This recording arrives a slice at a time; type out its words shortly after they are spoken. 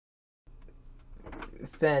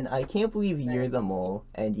Fen, I can't believe you're the mole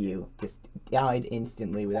and you just died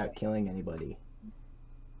instantly without killing anybody.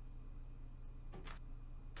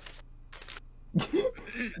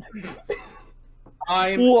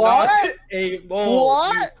 I'm not a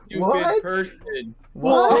mole, you stupid person.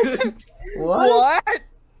 What? What?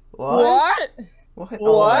 What?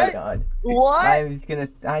 Oh my god. What? I'm just gonna.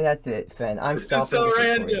 That's it, Fen. I'm This is stopping. so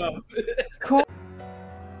this recording. random. Cool.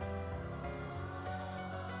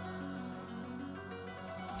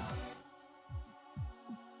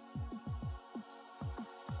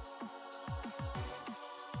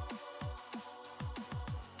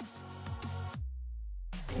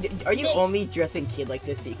 Are you only dressing kid like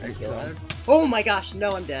this so you can kill him? Oh my gosh,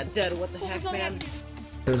 no, I'm dead. Dead, what the heck, man?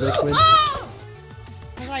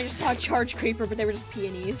 I just saw a charge creeper, but they were just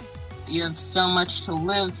peonies. You have so much to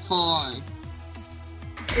live for.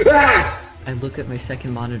 I look at my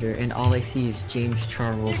second monitor and all I see is James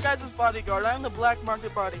Charles. You guys' bodyguard. I'm the black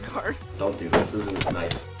market bodyguard. Don't do this. This isn't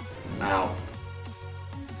nice. Ow.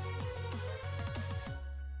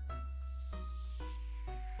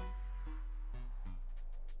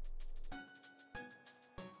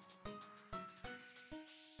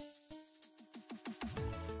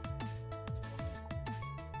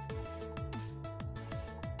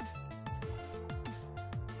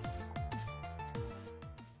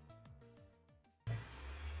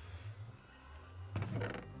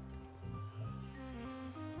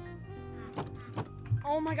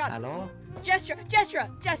 Oh my god. Hello? Gesture!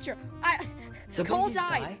 Cole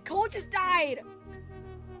died. Cole just died.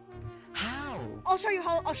 How? I'll show you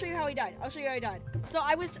how he died. So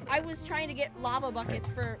I was trying to get lava buckets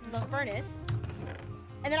for the furnace.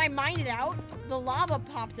 And then I mined it out. The lava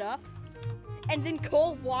popped up. And then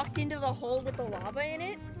Cole walked into the hole with the lava in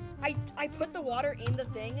it. I put the water in the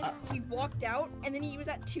thing. He walked out and then he was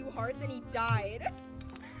at 2 hearts and he died.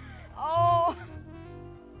 Oh.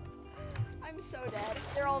 I'm so dead.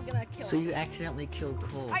 They're all gonna kill me. So you accidentally killed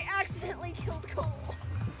Cole. I accidentally killed Cole.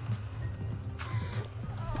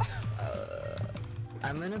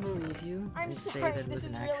 I'm gonna believe you I'm and sorry, say that it this was is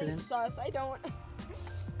an really accident. sus. I don't...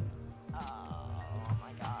 Oh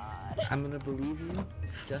my god. I'm gonna believe you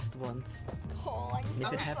just once. Cole, I'm And so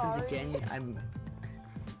if it happens sorry. again, I'm...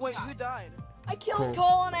 Wait, who died? I killed Cole.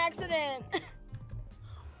 Cole on accident.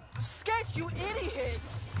 Sketch, you idiot!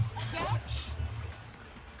 Sketch?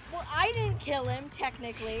 Well, I didn't kill him,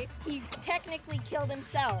 technically. He technically killed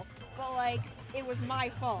himself. But, like, it was my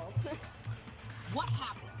fault. What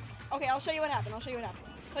happened? Okay, I'll show you what happened.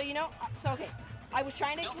 So, you know, okay. I was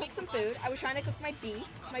trying to cook some food. I was trying to cook my beef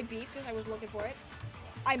because I was looking for it.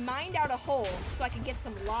 I mined out a hole so I could get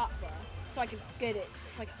some lava, so I could get it,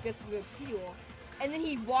 so I could get some good fuel. And then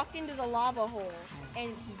he walked into the lava hole and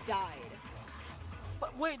he died.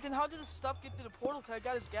 But wait, then how did the stuff get to the portal? Cause I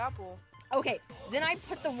got his gapple. Okay, then I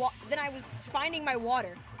put then I was finding my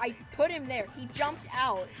water. I put him there. He jumped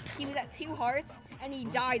out. He was at 2 hearts and he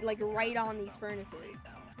died like right on these furnaces.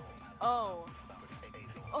 Oh.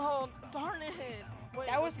 Oh, darn it. Wait,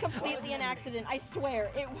 That was completely an accident. I swear,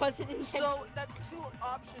 it wasn't intentional. So that's 2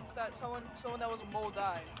 options that someone that was a mole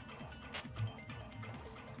died.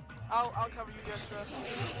 I'll cover you, Gestra.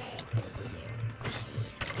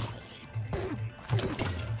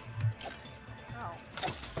 Ow.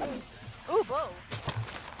 Ooh, bow.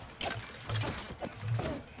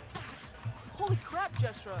 Holy crap,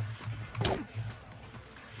 Gestra.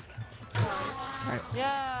 Alright.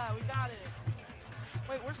 Yeah, we got it.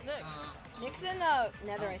 Wait, where's Nick? Nick's in the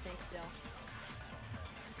nether, I think, still.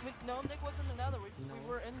 No, Nick wasn't in the nether. We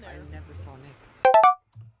were in there. I never saw Nick.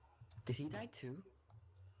 Did he die too?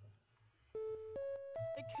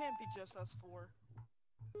 It can't be just us 4.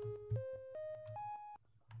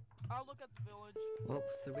 I'll look at the village. Well,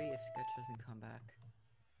 3 if Sketch doesn't come back.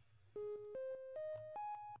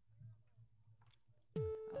 I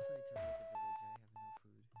also need to raid the village. I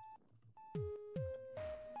have no food.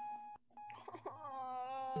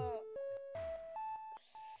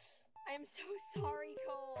 I'm so sorry,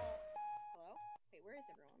 Cole. Hello? Wait, where is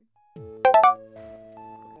everyone?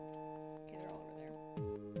 Okay, they're all over there.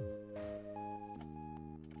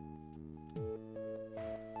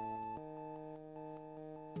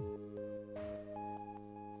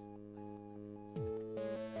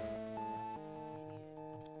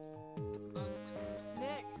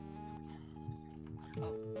 Nick!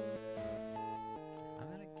 Oh. I'm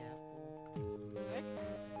at a gap. Nick?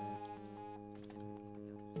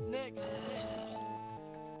 Nick!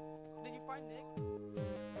 Did you find Nick?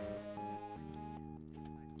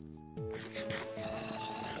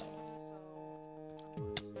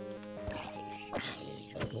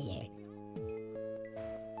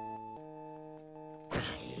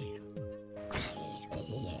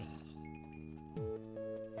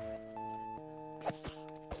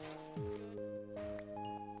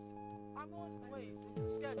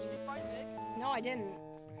 I didn't.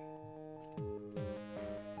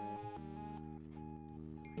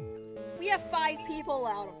 We have 5 people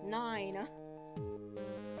out of 9.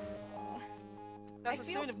 That's I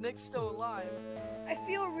assuming feel- if Nick's still alive. I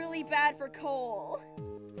feel really bad for Cole.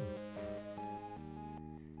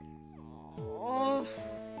 Oh,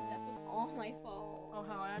 that was all my fault. Oh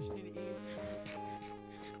hell, I actually need to eat.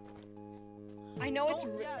 I know it's.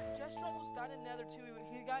 Yeah, Gesture almost died in Nether too.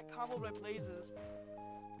 He got comboed by blazes.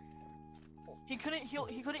 He couldn't heal.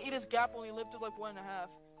 He couldn't eat his gap when he lived to like 1.5.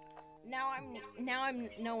 Now I'm.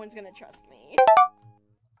 No one's gonna trust me.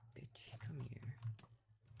 Bitch, come here.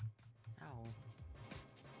 Ow.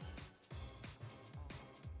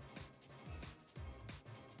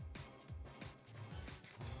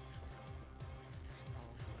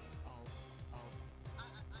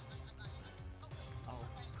 Oh,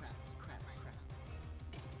 crap.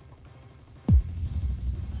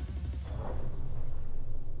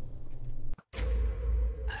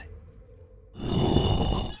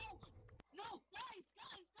 No, guys!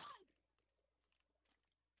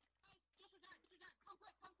 Just come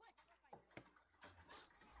quick!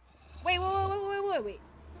 Wait.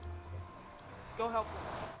 Go help him.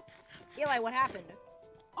 Eli, what happened?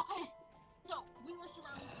 Okay, so we were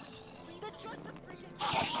surrounded with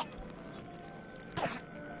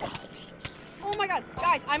Oh my god,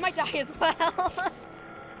 guys, I might die as well.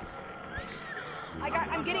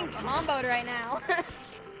 I'm getting comboed right now.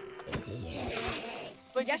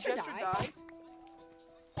 Wait, did Gesture Gesture die?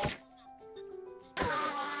 die?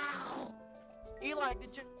 Eli,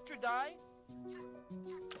 did Gesture die?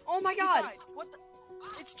 Oh my He god. died. What the?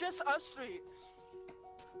 It's just us 3.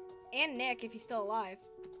 And Nick, if he's still alive.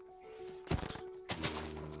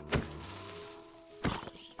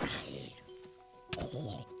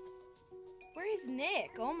 Where is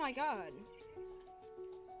Nick? Oh my god.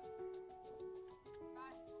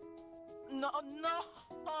 No.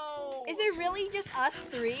 Is it really just us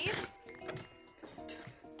 3?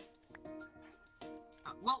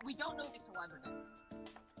 well, we don't know if it's alive or not.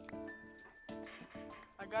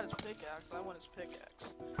 I got his pickaxe. I want his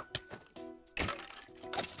pickaxe.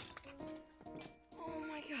 Oh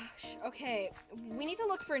my gosh. Okay, we need to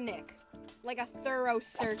look for Nick. Like a thorough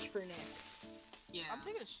search for Nick. Yeah. I'm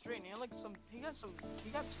taking a straight. He had like some. He got some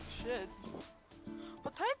shit.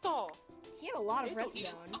 Potato. He had a lot of Potato,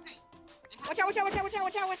 redstone. Okay. Watch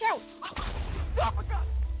out! Oh my god.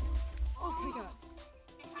 Oh my god.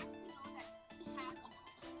 It has to be known that he has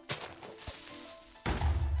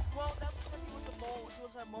a Well, that's because he was a mole. He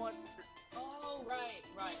was a mole at the Oh, right.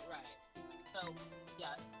 So, yeah,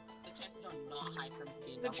 the chances are not high for him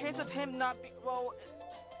being The chance of him not being well,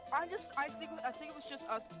 I think it was just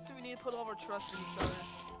us. So we need to put all of our trust in each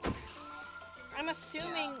other. I'm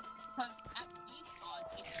assuming. Because at these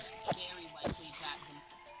odds, it's very likely that him.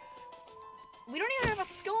 We don't even have a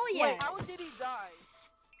skull yet. Wait, how did he die?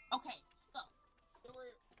 Okay, so there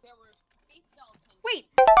were 3 skeletons. Wait.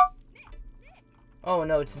 Oh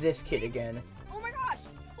no, it's this kid again. Oh my gosh.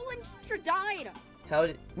 Gesture died. How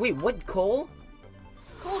did? Wait, what? Cole?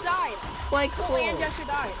 Cole died. Why Cole and Gesture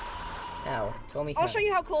died. Ow, tell me. I'll how. show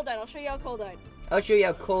you how Cole died. I'll show you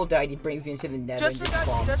how Cole died. He brings me into the nether. Gesture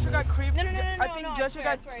got creeped. No, I think I Gesture swear,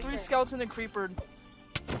 got I swear, I 3 swear. skeletons and creepered.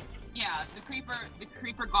 Yeah, the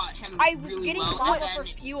creeper got him I was really getting low, lava and for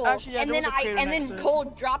then- fuel, Actually, yeah, and there then was a crater next to it. Cole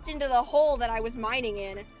dropped into the hole that I was mining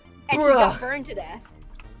in, and he Bruh. got burned to death.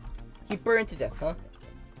 He burned to death, huh?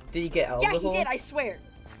 Did he get out Yeah, of the he hole? did. I swear.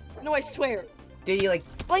 No, I swear. Did he like?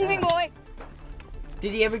 Bling bling boy.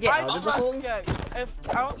 Did he ever get out of the hole? Sketch. I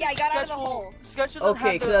don't Yeah, I think got out of Sketch the hole. Sketch doesn't Okay,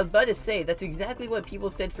 have because the. I was about to say that's exactly what people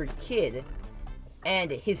said for Kid, and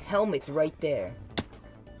his helmet's right there.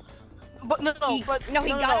 But no, He got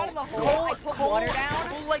out of the hole. I put water down.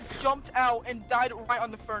 Cole like jumped out and died right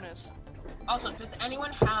on the furnace. Also, does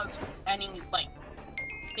anyone have any like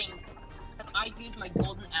things? Because I used my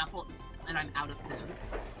golden apple and I'm out of food.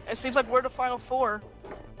 It seems like we're the final 4.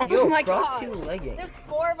 Yo, Oh my crop god. 2 leggings. There's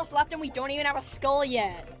 4 of us left, and we don't even have a skull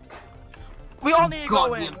yet. We all need to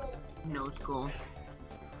go in. No school.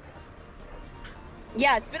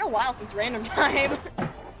 Yeah, it's been a while since random time.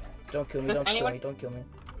 Don't kill me, Does don't kill anyone- me, don't kill me.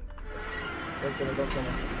 Don't kill me, don't kill me.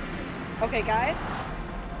 Okay, guys,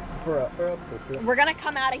 Bruh. we're gonna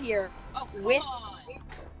come out of here. Oh, come With- on.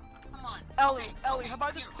 Come on. Ellie, Okay, Ellie, okay, how about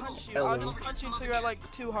I just here, punch you? Ellie. I'll just punch you until you're at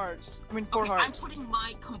like 2 hearts. I mean 4 Okay, I'm hearts. putting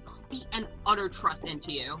my complete and utter trust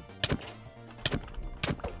into you.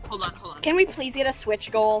 Hold on. Can we please get a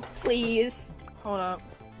switch goal, please? Hold up.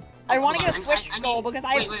 I want to Hold get a on, switch I goal need- because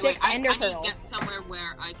I have wait, 6 wait, ender I need to get pearls. somewhere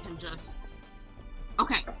where I can just.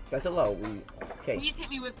 Okay, That's a low. Okay. please hit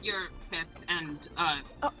me with your fist and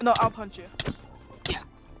No, I'll punch you.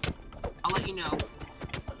 I'll I'll let you know.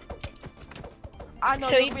 I know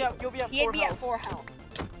So you'll be at He'd 4 be health. at 4 health.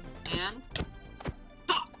 And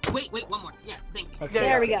wait, one more. Yeah, thank you. Okay.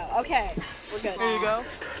 There we go. Okay, we're good. Here you go.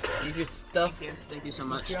 You get stuff. Thank you so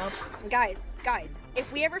much. Drop. Guys,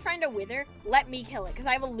 if we ever find a wither, let me kill it, because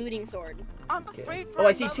I have a looting sword. I'm Okay. afraid for Oh,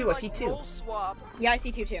 I see another, two, I like, see two. roll swap. Yeah, I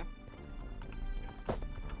see two too.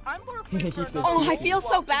 I'm more afraid for He said another Oh, I roll feel so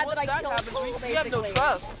swap, bad and that I once killed happens, Cole, we have no basically.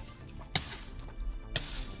 trust.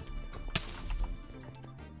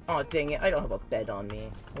 Oh dang it! I don't have a bed on me.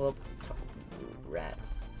 Well,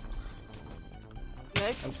 rats.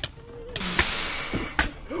 Nick?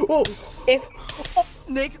 Oh!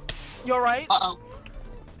 Nick, you alright? Uh-oh.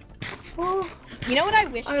 You know what I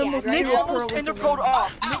wish we had almost- right Nick now? almost interpoled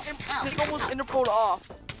off. Ow, ow. Nick almost interpoled off.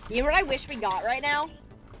 You know what I wish we got right now?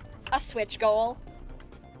 A switch goal.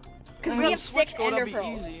 Because we Yeah, have switch 6 goal, ender that'd be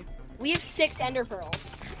pearls. easy. We have 6 ender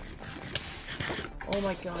pearls. Oh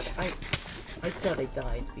my god! I thought I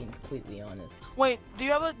died. Being completely honest. Wait, do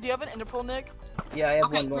you have an interpol, Nick? Yeah, I have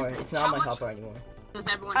Okay, one more. listen, It's not how on my much- hopper anymore. Does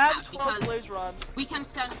everyone I have have? 12 Because blaze rods. we can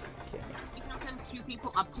send Okay. 2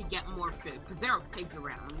 people up to get more food because there are pigs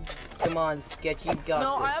around. Come on, Sketch. You got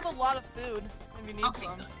No, this. I have a lot of food. If you need Okay,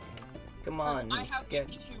 some. good. Come on, I have Sketch.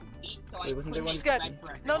 52 meat, so Wait, I wasn't put there one- in Sketch. bread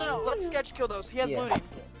for No, everyone. let Sketch kill those. He has Yeah. looting.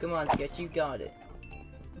 Come on, Sketch. You got it.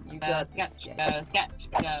 You Go got sketch, this, Sketch. go sketch,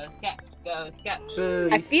 go sketch, go sketch. Boo,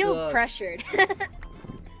 I you feel suck. pressured.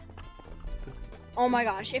 Oh my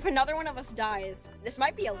gosh, if another one of us dies, this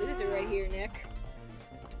might be a loser right here, Nick.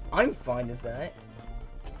 I'm fine with that.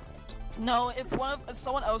 No, if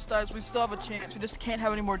someone else dies, we still have a chance. We just can't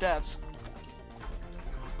have any more deaths.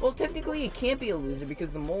 Well, technically, it can't be a loser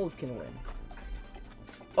because the moles can win.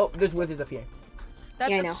 Oh, there's wizards up here.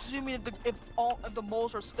 That's Yeah, I know. assuming that if the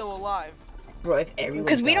moles are still alive. Bro, if everyone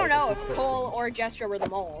Because we don't dies, know it's if so Cole cool. or Gestra were the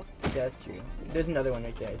moles. That's true. There's another one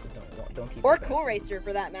right there, so don't keep Or it back. Cool Racer,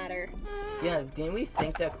 for that matter. Yeah, didn't we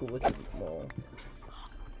think that Cool was a mole?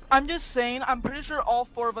 I'm just saying, I'm pretty sure all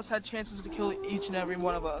 4 of us had chances to kill each and every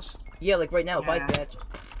one of us. Yeah, like right now. Bye, Yeah. Sketch.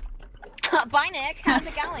 Bye, Nick. How's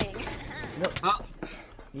it going? No, Oh,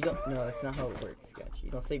 you don't. No, that's not how it works, Sketch.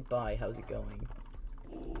 You don't say bye. How's it going?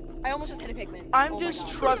 I almost just hit a pigment. I'm Oh my just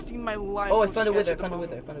God. trusting my life. Oh, I with found a Sketch wither. at the Found a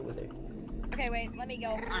moment. wither. Found a wither. Okay, wait, let me go.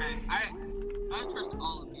 alright, I trust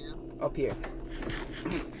all of you. Up here.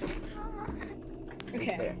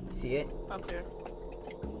 Okay. There. See it? Up there.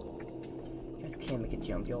 You guys can't make it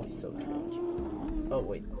jump. You're always so cringe. Oh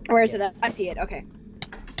wait. Where is Yeah. it at? I see it, okay.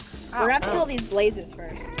 Ow, We're gonna have to ow. kill these blazes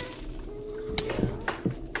first.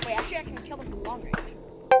 Wait, actually I can kill them from long range.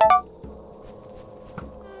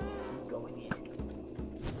 Going in.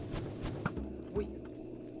 Wait.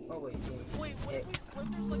 Oh wait. Wait, what if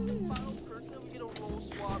there's like the final person and we get a roll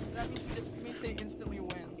swap? That means they instantly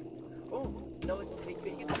win. Oh no! They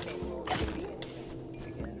could get the same roll.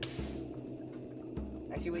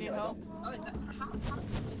 Actually, wait. Need No, I help? don't. Oh, is that how did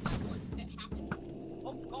that work? It happened.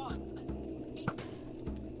 Oh god.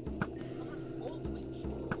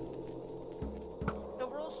 The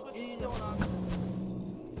roll switch is still an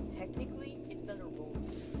option. Technically, it's not a roll.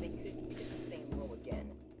 They could get the same roll again.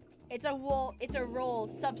 It's a roll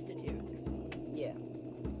substitute. Yeah.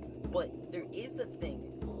 But there is a thing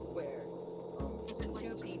where Is it like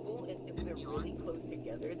 2 people, if they're really close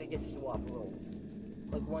together, they just swap roles.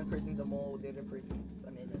 Like one person's a mole, the other person's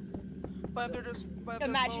an innocent. But if they're just. But they're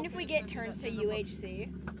Imagine both if we get innocent, turns to then they're both- UHC.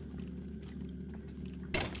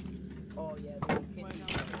 Oh yeah, they Wait, can no,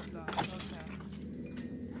 that's done. Okay.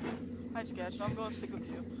 Hi, Sketch. I'm going to stick with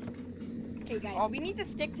you. Okay guys, we need to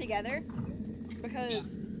stick together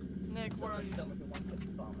because Nick, where are you? someone who wants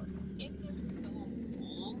to bomb us. If there's still a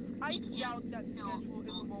wall, I we doubt can't that kill schedule is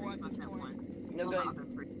all more 3 at of us this at point. once. No, Well, guys. the other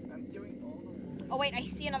 3. I'm doing all the rolls. oh wait, I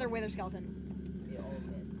see another wither skeleton. They all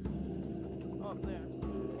missed. Oh, up there.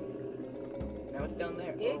 Now it's down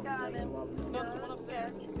there. You Oh, got now it. you love No, there's one up there.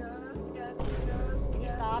 Can you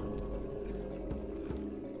stop?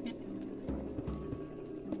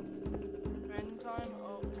 Random time?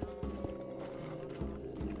 Oh, no.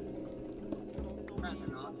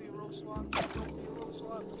 Don't be a roll swap. Don't be a roll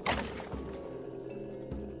swap.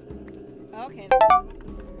 Okay then.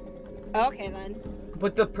 Okay then.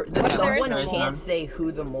 But the What if there is someone no mole? can't say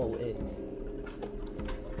who the mole is.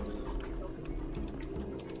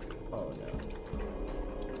 Oh no.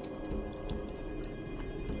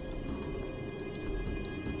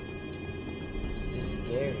 This is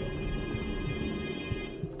scary.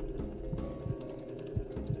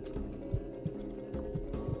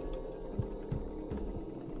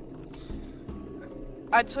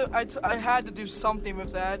 I had to do something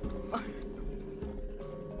with that.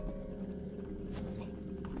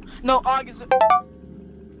 No, Og is.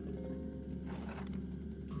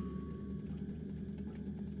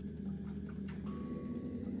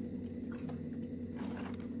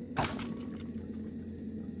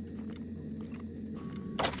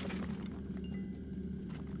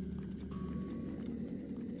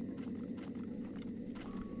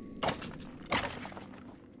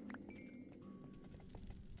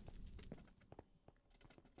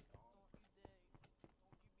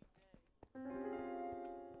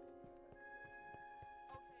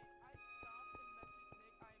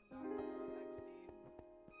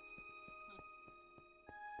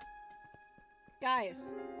 Guys.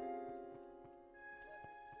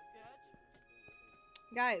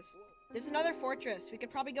 Guys, there's another fortress. We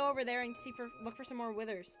could probably go over there and look for some more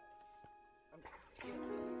withers.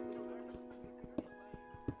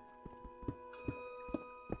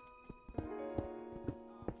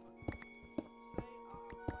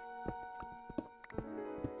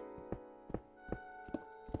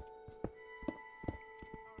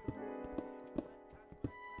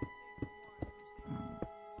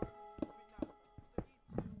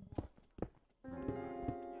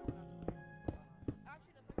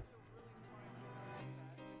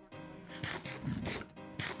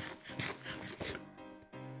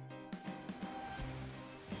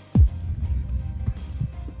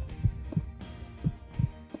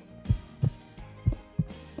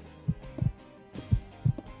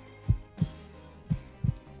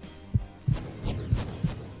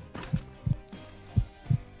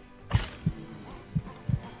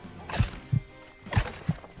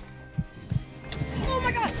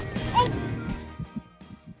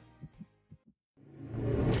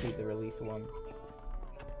 One.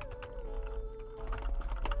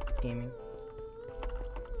 Gaming.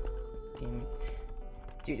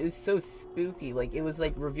 Dude, it was so spooky. Like, it was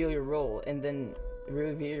like, reveal your role, and then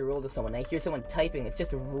reveal your role to someone. I hear someone typing, it's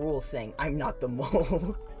just a rule saying, I'm not the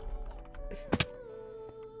mole.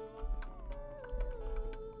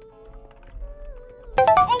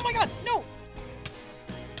 Oh my god, no!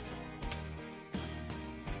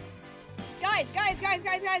 Guys!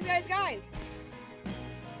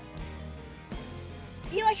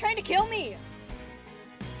 Eli's trying to kill me!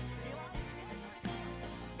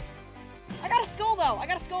 I got a skull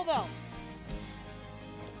though!